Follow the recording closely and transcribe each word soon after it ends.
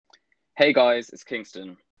Hey guys, it's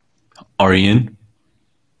Kingston, Arian.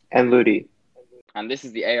 And Ludi. and this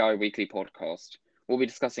is the AI Weekly podcast. We'll be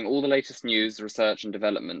discussing all the latest news, research, and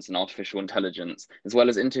developments in artificial intelligence, as well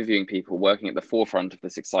as interviewing people working at the forefront of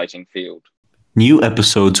this exciting field. New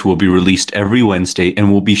episodes will be released every Wednesday,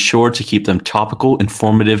 and we'll be sure to keep them topical,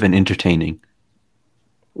 informative, and entertaining.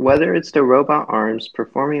 Whether it's the robot arms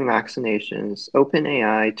performing vaccinations,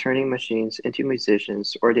 OpenAI turning machines into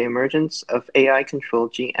musicians, or the emergence of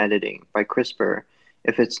AI-controlled gene editing by CRISPR,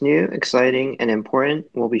 if it's new, exciting, and important,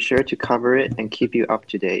 we'll be sure to cover it and keep you up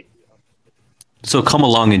to date. So come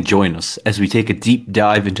along and join us as we take a deep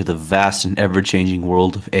dive into the vast and ever-changing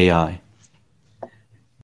world of AI.